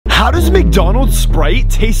How does McDonald's Sprite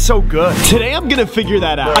taste so good? Today I'm gonna figure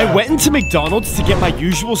that out. I went into McDonald's to get my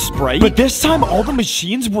usual Sprite, but this time all the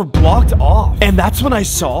machines were blocked off. And that's when I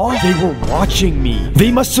saw they were watching me.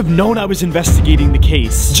 They must have known I was investigating the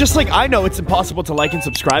case. Just like I know it's impossible to like and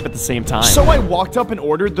subscribe at the same time. So I walked up and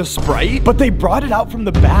ordered the Sprite, but they brought it out from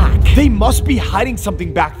the back. They must be hiding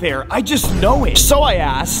something back there. I just know it. So I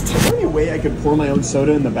asked, is there any way I could pour my own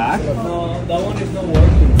soda in the back? No, that one is not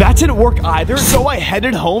working. That didn't work either, so I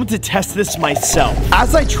headed home to test this myself.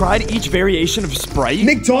 As I tried each variation of Sprite,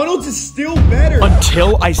 McDonald's is still better.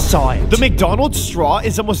 Until I saw it. The McDonald's straw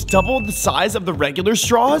is almost double the size of the regular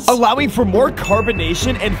straws, allowing for more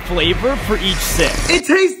carbonation and flavor for each sip. It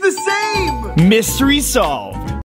tastes the same. Mystery solved.